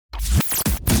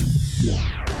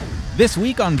This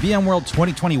week on VMworld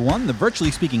 2021, the Virtually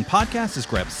Speaking podcast has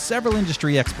grabbed several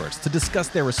industry experts to discuss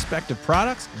their respective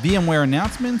products, VMware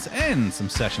announcements, and some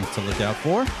sessions to look out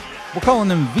for. We're calling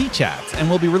them vChats, and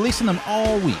we'll be releasing them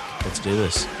all week. Let's do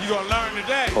this. You gonna learn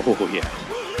today? Oh, yeah.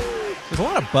 There's a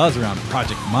lot of buzz around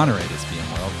Project Monterey this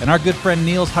VMworld, and our good friend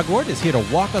Niels Hagort is here to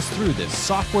walk us through this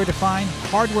software-defined,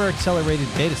 hardware-accelerated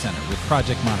data center with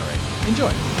Project Monterey.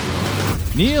 Enjoy.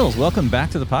 Niels, welcome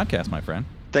back to the podcast, my friend.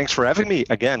 Thanks for having me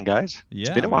again, guys. Yeah,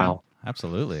 it's been a while.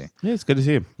 Absolutely. Yeah, it's good to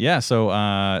see you. Yeah, so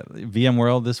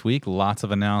VMworld this week, lots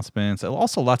of announcements,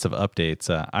 also lots of updates.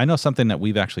 I know something that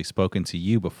we've actually spoken to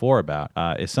you before about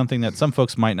is something that some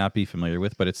folks might not be familiar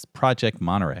with, but it's Project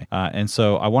Monterey. And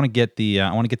so I want to get the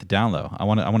down low. I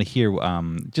want to hear.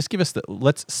 Just give us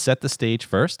let's set the stage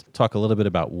first. Talk a little bit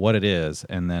about what it is,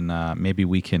 and then maybe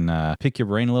we can pick your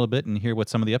brain a little bit and hear what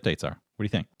some of the updates are. What do you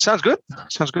think? Sounds good.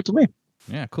 Sounds good to me.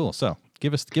 Yeah, cool. So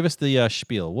give us the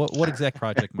spiel. What exact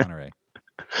Project Monterey?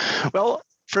 Well,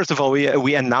 first of all,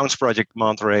 we announced Project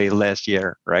Monterey last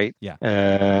year, right? Yeah.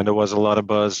 And there was a lot of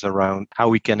buzz around how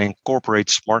we can incorporate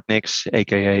smart NICs,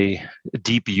 aka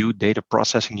DPU, data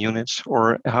processing units,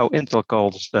 or how Intel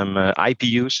calls them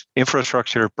IPUs,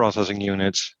 infrastructure processing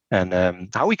units, and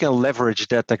how we can leverage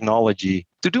that technology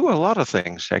to do a lot of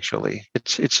things, actually.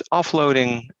 It's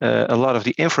offloading a lot of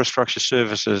the infrastructure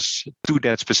services to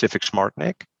that specific smart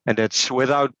NIC. And that's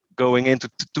without going into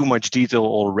too much detail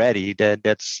already,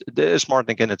 that's the smart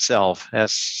NIC in itself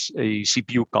has a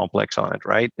CPU complex on it,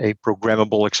 right? A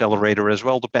programmable accelerator as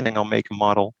well, depending on make and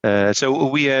model. So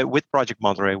we, with Project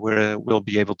Monterey, we'll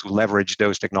be able to leverage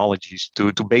those technologies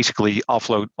to basically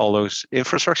offload all those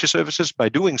infrastructure services. By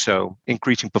doing so,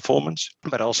 increasing performance,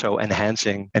 but also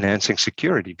enhancing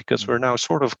security, because we're now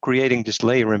sort of creating this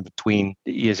layer in between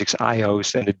the ESXi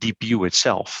host and the DPU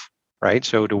itself. Right,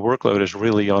 so the workload is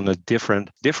really on a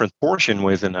different portion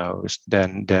within a host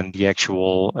than the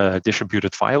actual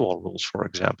distributed firewall rules, for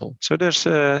example. So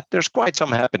there's quite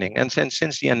some happening, and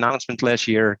since the announcement last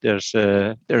year, there's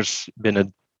been a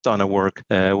ton of work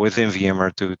within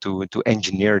VMware to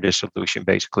engineer this solution,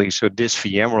 basically. So this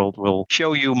VMworld will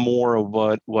show you more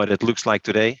of what it looks like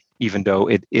today, even though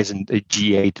it isn't a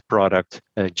G8 product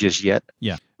just yet.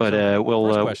 Yeah, but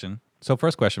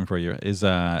first question for you is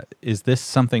this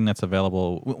something that's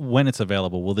available? When it's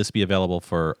available, will this be available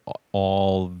for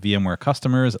all VMware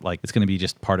customers? Like, it's going to be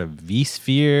just part of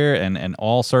vSphere and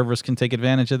all servers can take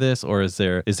advantage of this? Or is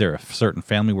there a certain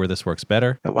family where this works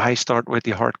better? Why start with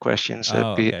the hard questions?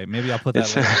 Okay. Maybe I'll put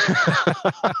that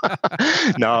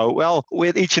later. No, well,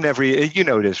 with each and every, you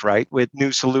know this, right? With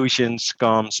new solutions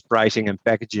comes pricing and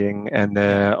packaging and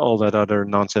all that other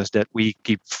nonsense that we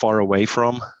keep far away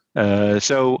from.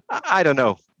 So I don't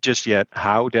know just yet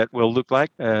how that will look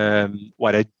like.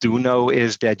 What I do know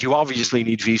is that you obviously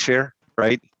need vSphere,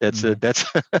 right? That's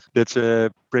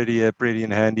a pretty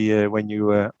and handy when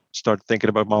you start thinking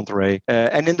about Monterey.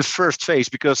 And in the first phase,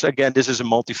 because again, this is a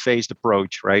multi-phased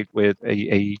approach, right? With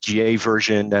a GA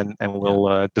version and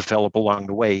we'll develop along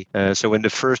the way. So in the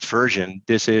first version,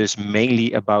 this is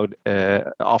mainly about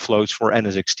offloads for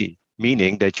NSXT.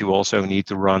 Meaning that you also need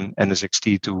to run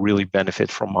NSXT to really benefit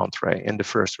from Monterey in the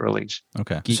first release.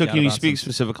 Okay. So can you speak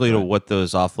specifically to what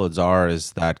those offloads are?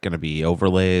 Is that going to be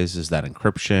overlays? Is that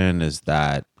encryption? Is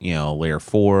that, layer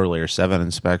 4, layer 7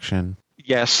 inspection?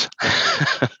 Yes.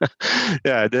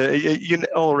 Yeah, you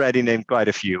already named quite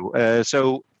a few.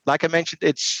 So like I mentioned,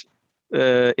 it's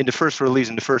in the first release,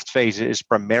 in the first phase, is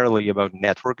primarily about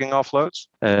networking offloads.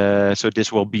 So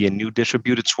this will be a new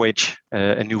distributed switch,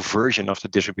 a new version of the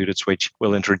distributed switch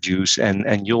we'll introduce,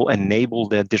 and you'll enable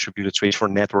that distributed switch for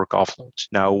network offloads.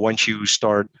 Now, once you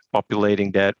start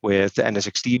populating that with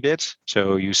NSXT bits,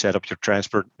 so you set up your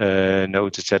transport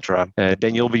nodes, etc.,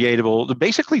 then you'll be able to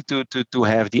basically to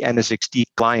have the NSXT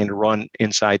client run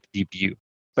inside the DPU.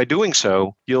 By doing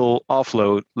so, you'll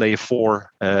offload layer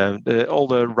 4, all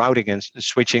the routing and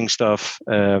switching stuff,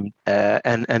 and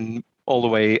all the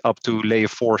way up to layer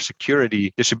 4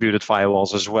 security distributed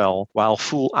firewalls as well, while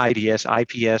full IDS,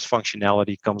 IPS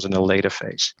functionality comes in a later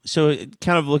phase. So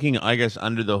kind of looking, I guess,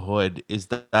 under the hood, is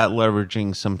that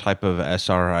leveraging some type of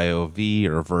SRIOV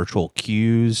or virtual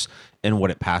queues and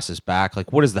what it passes back?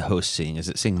 Like, what is the host seeing? Is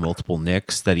it seeing multiple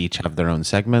NICs that each have their own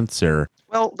segments, or?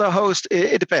 Well, the host,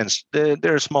 it depends.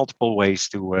 There's multiple ways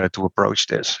to approach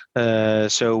this.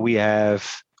 So we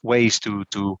have ways to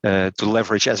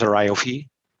leverage SRIOV,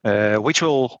 which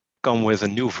will come with a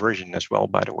new version as well,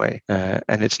 by the way,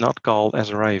 and it's not called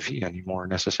SRIV anymore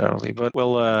necessarily. But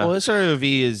well,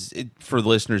 SRIOV is for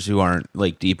listeners who aren't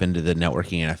like deep into the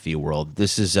networking and FV world.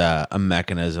 This is a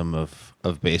mechanism of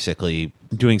basically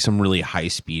doing some really high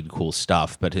speed cool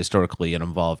stuff, but historically it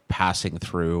involved passing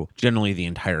through generally the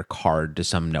entire card to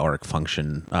some network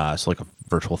function, so like a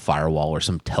virtual firewall or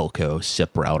some telco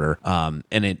SIP router,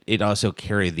 and it also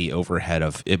carried the overhead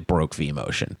of it broke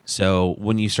vMotion. So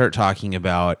when you start talking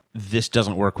about this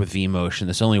doesn't work with vMotion,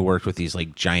 this only worked with these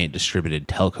like giant distributed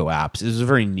telco apps, it was a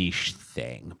very niche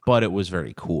thing, but it was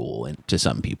very cool to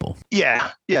some people.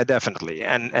 Yeah, definitely.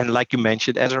 And like you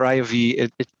mentioned,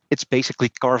 SRIOV, it's basically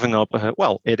carving up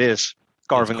it is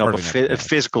carving up a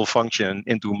physical function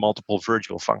into multiple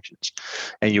virtual functions,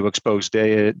 and you expose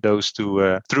those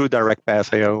to through direct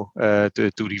path IO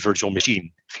to the virtual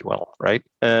machine, if you will, right?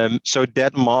 So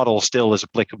that model still is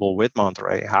applicable with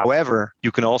Monterey. However,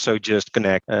 you can also just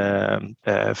connect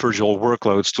virtual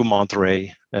workloads to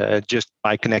Monterey just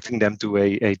by connecting them to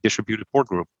a distributed port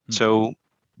group. Mm-hmm. So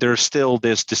there's still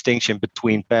this distinction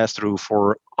between pass-through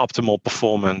for optimal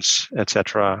performance,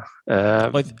 etc.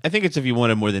 I think it's if you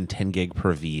wanted more than 10 gig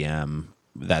per VM,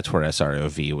 that's where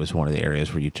SROV was one of the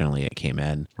areas where it came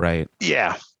in, right?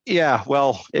 Yeah.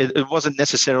 Well, it wasn't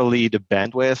necessarily the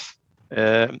bandwidth.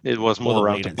 It was more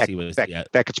around the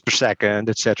packets per second,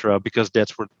 etc. Because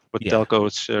that's what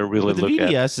telcos really look at.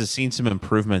 The VDS has seen some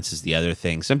improvements is the other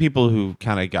thing. Some people who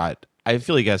kind of I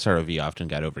feel like SROV often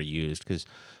got overused because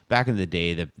back in the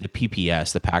day, the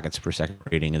PPS, the packets per second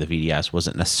rating of the VDS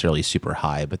wasn't necessarily super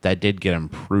high, but that did get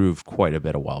improved quite a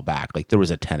bit a while back. Like there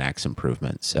was a 10x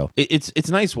improvement. So it's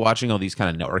nice watching all these kind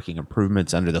of networking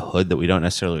improvements under the hood that we don't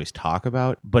necessarily always talk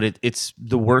about, but it's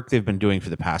the work they've been doing for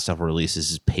the past several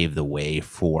releases has paved the way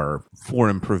for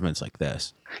improvements like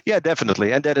this. Yeah,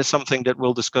 definitely, and that is something that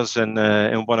we'll discuss in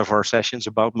one of our sessions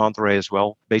about Monterey as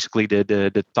well. Basically,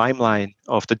 the timeline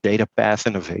of the data path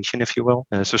innovation, if you will.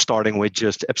 So starting with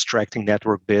just abstracting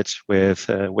network bits with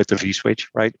the vSwitch,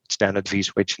 right? Standard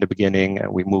vSwitch in the beginning,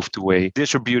 and we moved to a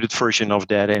distributed version of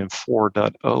that in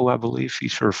 4.0, I believe,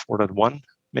 vSphere 4.1.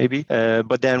 Maybe.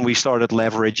 But then we started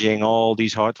leveraging all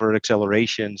these hardware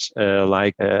accelerations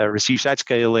like receive side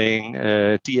scaling,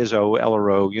 TSO,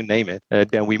 LRO, you name it.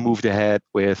 Then we moved ahead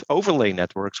with overlay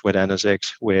networks with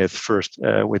NSX, with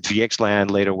VXLAN,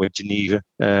 later with Geneva,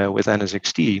 with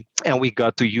NSXT. And we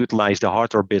got to utilize the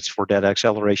hardware bits for that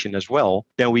acceleration as well.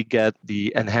 Then we get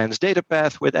the enhanced data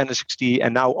path with NSXT.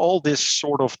 And now all this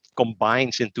sort of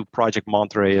combines into Project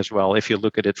Monterey as well, if you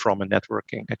look at it from a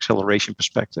networking acceleration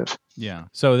perspective. Yeah.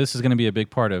 So this is going to be a big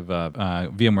part of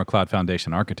VMware Cloud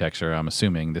Foundation architecture. I'm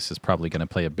assuming this is probably going to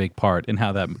play a big part in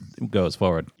how that goes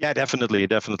forward. Yeah, definitely.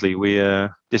 We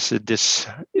this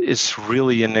is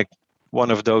really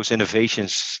one of those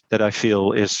innovations that I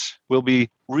feel will be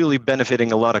really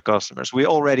benefiting a lot of customers. We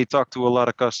already talked to a lot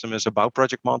of customers about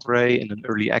Project Monterey in an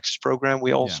early access program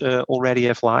we also already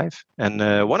have live.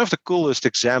 And one of the coolest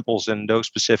examples in those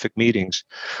specific meetings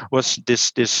was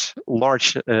this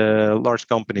large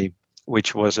company,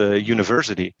 which was a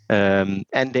university, and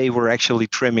they were actually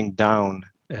trimming down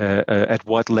at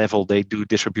what level they do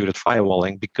distributed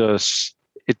firewalling because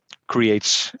it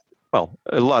creates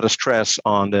a lot of stress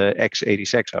on the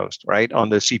x86 host, right? On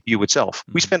the CPU itself.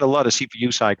 Mm-hmm. We spend a lot of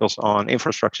CPU cycles on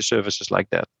infrastructure services like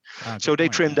that. So they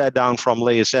trimmed that down from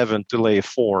layer 7 to layer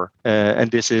 4.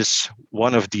 And this is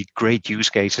one of the great use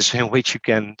cases in which you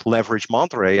can leverage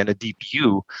Monterey and a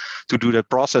DPU to do that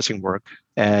processing work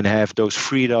and have those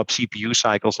freed up CPU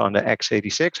cycles on the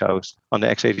x86 host, on the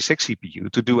x86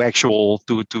 CPU to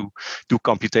do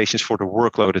computations for the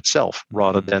workload itself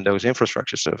rather than those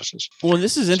infrastructure services. Well,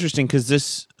 this is interesting because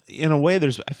this, in a way, I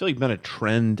feel like been a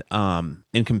trend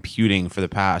in computing for the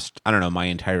past, I don't know, my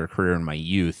entire career in my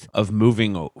youth of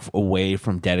moving away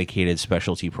from dedicated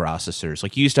specialty processors.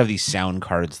 Like you used to have these sound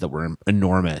cards that were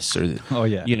enormous,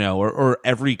 or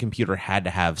every computer had to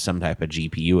have some type of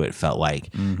GPU. It felt like,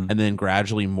 and then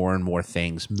gradually more and more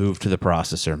things moved to the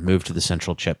processor, moved to the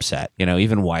central chipset.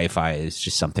 Even Wi-Fi is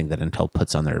just something that Intel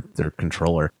puts on their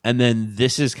controller, and then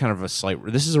this is kind of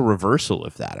a reversal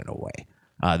of that in a way.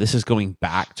 This is going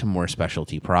back to more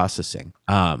specialty processing,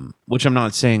 which I'm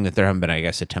not saying that there haven't been, I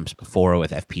guess, attempts before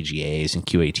with FPGAs and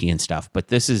QAT and stuff, but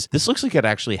this looks like it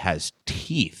actually has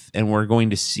teeth, and we're going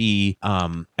to see,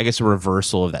 I guess, a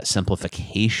reversal of that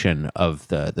simplification of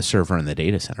the server and the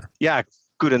data center. Yeah.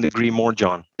 Couldn't agree more,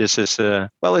 John. This is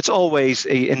it's always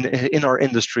in our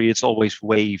industry. It's always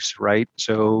waves, right?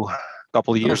 So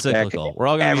couple of years back, we're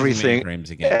all going to use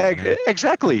mainframes again.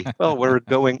 Exactly.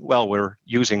 We're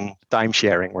using time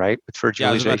sharing, right? With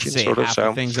virtualization, half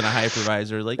the things in a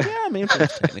hypervisor,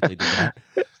 mainframes technically do that.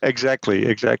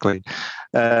 Exactly.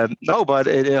 No, but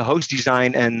host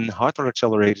design and hardware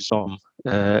accelerators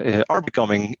are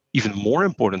becoming even more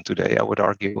important today, I would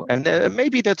argue. And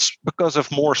maybe that's because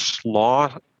of Moore's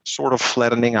law sort of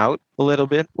flattening out a little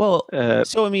bit. Well,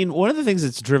 so I mean, one of the things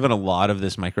that's driven a lot of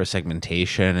this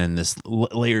microsegmentation and this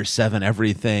layer 7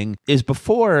 everything is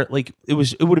before, like it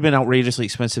would have been outrageously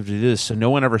expensive to do this, so no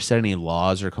one ever set any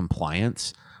laws or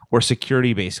compliance. Or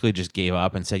security basically just gave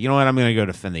up and said, you know what, I'm going to go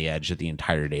defend the edge of the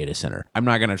entire data center. I'm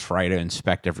not going to try to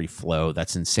inspect every flow.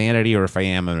 That's insanity. Or if I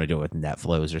am, I'm going to do it with net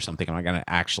flows or something. I'm not going to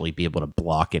actually be able to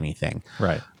block anything.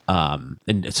 Right. And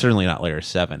it's certainly not layer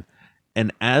 7.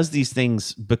 And as these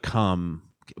things become,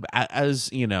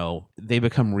 as you know, they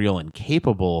become real and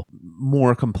capable,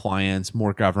 more compliance,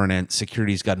 more governance,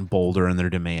 security's gotten bolder in their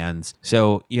demands.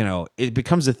 So, you know, it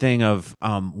becomes a thing of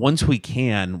once we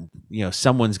can, you know,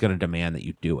 someone's going to demand that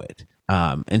you do it.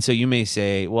 And so you may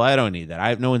say, well, I don't need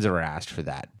that. No one's ever asked for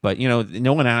that. But, you know,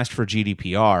 no one asked for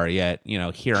GDPR yet. You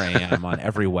know, here I am on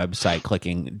every website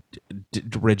clicking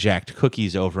reject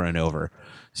cookies over and over.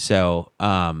 So,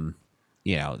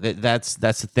 you know, that's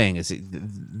the thing is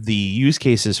the use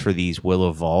cases for these will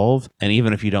evolve, and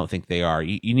even if you don't think they are,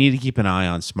 you need to keep an eye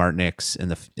on smart NICs in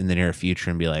the near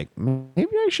future and be like, maybe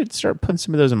I should start putting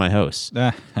some of those in my hosts.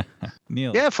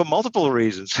 Neil. Yeah, for multiple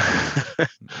reasons.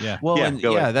 Yeah. Well,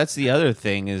 ahead. that's the other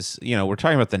thing is, you know, we're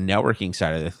talking about the networking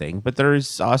side of the thing, but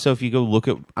there's also, if you go look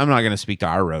at, I'm not going to speak to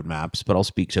our roadmaps, but I'll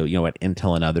speak to, you know, what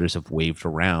Intel and others have waved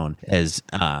around as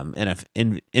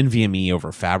NVMe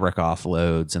over fabric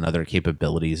offloads and other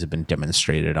capabilities have been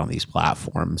demonstrated on these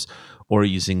platforms, or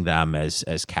using them as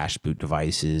cache boot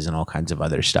devices and all kinds of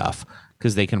other stuff,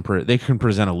 because they can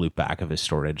present a loop back of as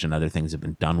storage, and other things have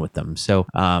been done with them. So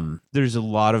there's a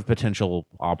lot of potential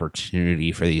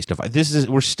opportunity for these devices.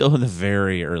 We're still in the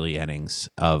very early innings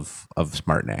of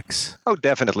smart NICs. Oh,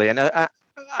 definitely. And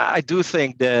I do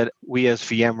think that we as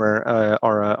VMware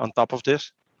are on top of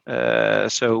this.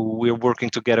 So we're working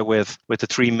together with the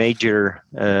three major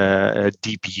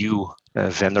DPU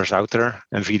vendors out there: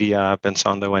 NVIDIA,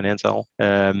 Pensando, and Intel.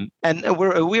 And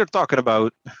we're talking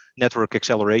about network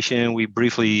acceleration. We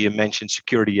briefly mentioned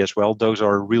security as well. Those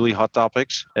are really hot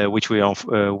topics, which we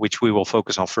will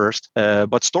focus on first.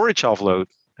 But storage offload,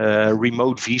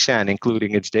 remote vSAN,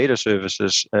 including its data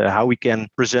services, how we can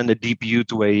present a DPU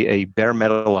to a bare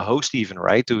metal host even,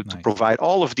 right? To provide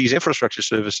all of these infrastructure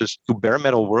services to bare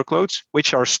metal workloads,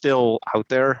 which are still out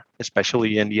there,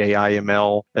 especially in the AI,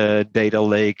 ML, data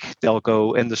lake,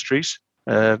 telco industries.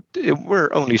 We're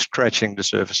only scratching the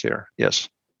surface here. Yes.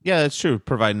 Yeah, that's true.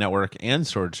 Provide network and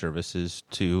storage services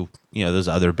to, you know, those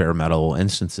other bare metal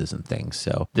instances and things.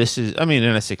 So this is, I mean,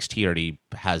 NS6T already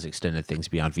has extended things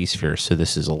beyond vSphere, so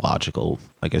this is a logical,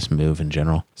 I guess, move in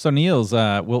general. So Niels,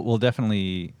 we'll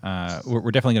definitely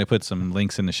we're definitely going to put some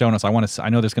links in the show notes. I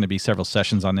know there's going to be several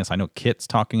sessions on this. I know Kit's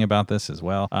talking about this as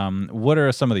well. What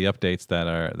are some of the updates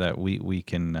that we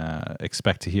can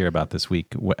expect to hear about this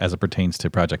week as it pertains to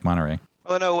Project Monterey?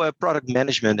 Well, I know product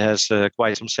management has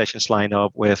quite some sessions lined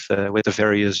up with the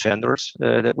various vendors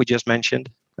that we just mentioned.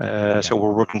 So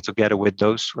we're working together with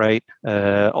those, right?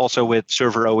 Also with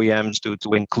server OEMs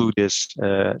to include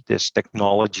this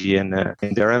technology in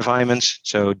their environments.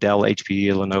 So Dell, HP,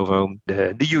 Lenovo,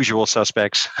 the usual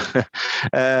suspects.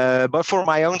 But for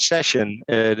my own session,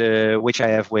 which I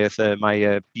have with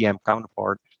my PM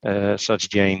counterpart, such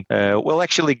Jane, we'll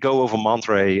actually go over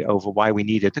Monterey, over why we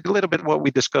need it. A little bit what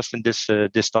we discussed in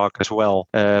this talk as well.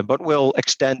 But we'll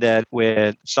extend that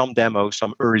with some demos,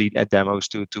 some early demos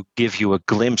to give you a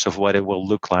glimpse of what it will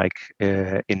look like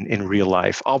in real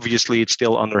life. Obviously, it's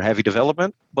still under heavy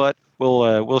development, but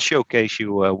we'll showcase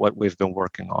you what we've been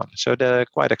working on. So they're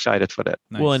quite excited for that.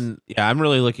 Nice. Well, and yeah, I'm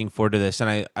really looking forward to this.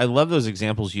 And I love those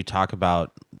examples you talk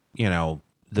about, you know,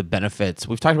 the benefits.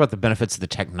 We've talked about the benefits of the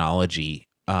technology.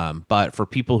 But for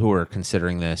people who are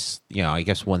considering this, you know, I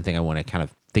guess one thing I want to kind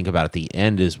of think about at the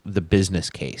end is the business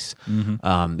case.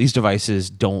 Mm-hmm. These devices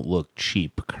don't look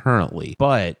cheap currently,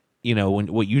 but you know,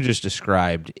 what you just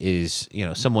described is, you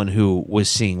know, someone who was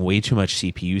seeing way too much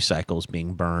CPU cycles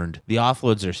being burned. The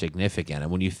offloads are significant.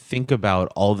 And when you think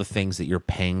about all the things that you're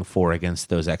paying for against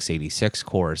those x86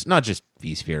 cores, not just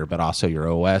vSphere, but also your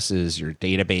OSs, your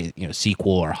database, you know, SQL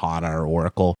or HANA or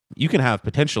Oracle, you can have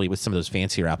potentially with some of those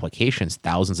fancier applications,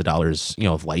 thousands of dollars, you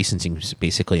know, of licensing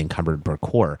basically encumbered per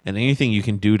core. And anything you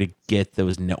can do to get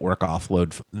those network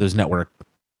offload, those network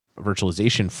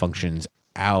virtualization functions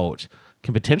out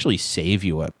can potentially save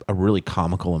you a really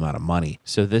comical amount of money.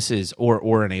 So this is,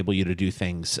 or enable you to do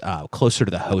things closer to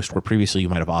the host where previously you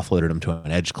might have offloaded them to an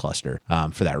edge cluster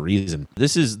for that reason.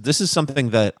 This is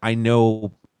something that I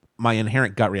know my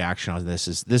inherent gut reaction on this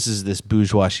is this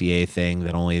bourgeoisie thing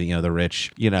that only the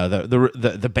rich,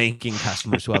 the banking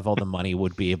customers who have all the money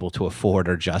would be able to afford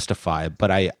or justify.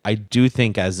 But I do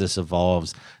think as this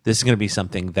evolves, this is going to be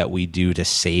something that we do to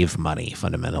save money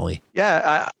fundamentally.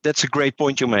 Yeah, that's a great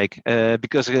point you make,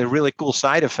 because a really cool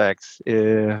side effect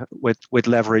with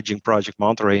leveraging Project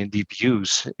Monterey and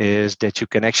DPUs is that you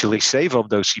can actually save up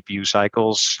those CPU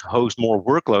cycles, host more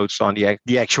workloads on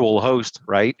the actual host,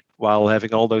 right? While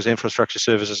having all those infrastructure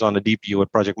services on the DPU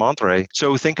at Project Monterey.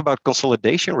 So think about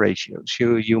consolidation ratios.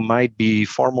 You might be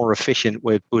far more efficient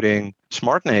with putting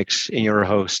SmartNICs in your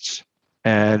hosts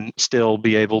and still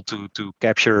be able to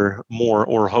capture more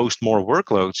or host more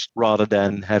workloads rather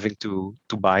than having to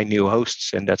buy new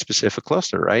hosts in that specific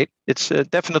cluster, right? It's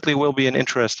definitely will be an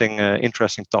interesting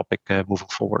topic moving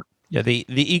forward. Yeah,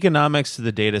 the economics of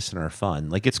the data center are fun.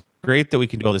 Like, it's great that we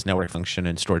can do all this network function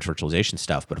and storage virtualization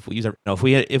stuff, but if we use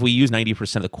if we use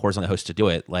 90% of the cores on the host to do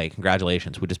it, like,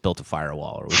 congratulations, we just built a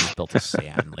firewall or we just built a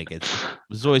SAN. Like,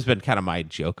 it's always been kind of my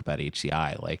joke about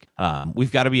HCI. Like,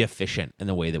 we've got to be efficient in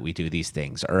the way that we do these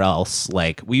things, or else,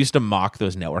 like, we used to mock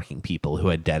those networking people who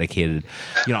had dedicated,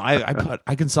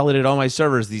 I consolidated all my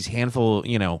servers, these handful,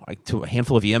 to a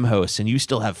handful of VM hosts, and you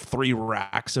still have 3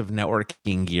 racks of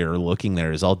networking gear looking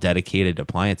there is all dedicated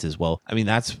appliances. Well, I mean,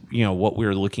 that's, what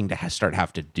we're looking to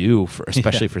have to do for,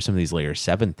 especially for some of these layer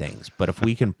 7 things. But if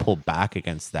we can pull back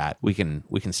against that, we can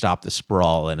stop the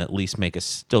sprawl and at least make us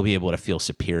still be able to feel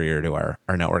superior to our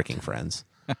networking friends.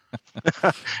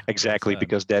 Exactly,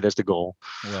 because that is the goal.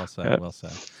 Well said. Well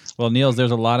said. Well, Niels,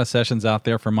 there's a lot of sessions out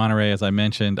there for Monterey, as I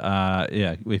mentioned.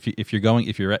 If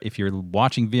you're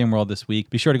watching VMworld this week,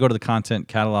 be sure to go to the content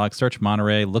catalog, search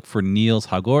Monterey, look for Niels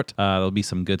Hagort. There'll be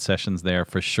some good sessions there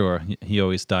for sure. He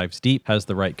always dives deep, has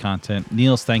the right content.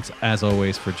 Niels, thanks as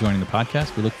always for joining the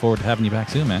podcast. We look forward to having you back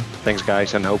soon, man. Thanks,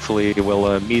 guys, and hopefully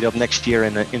we'll meet up next year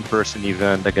in an in-person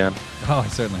event again. Oh, I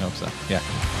certainly hope so. Yeah.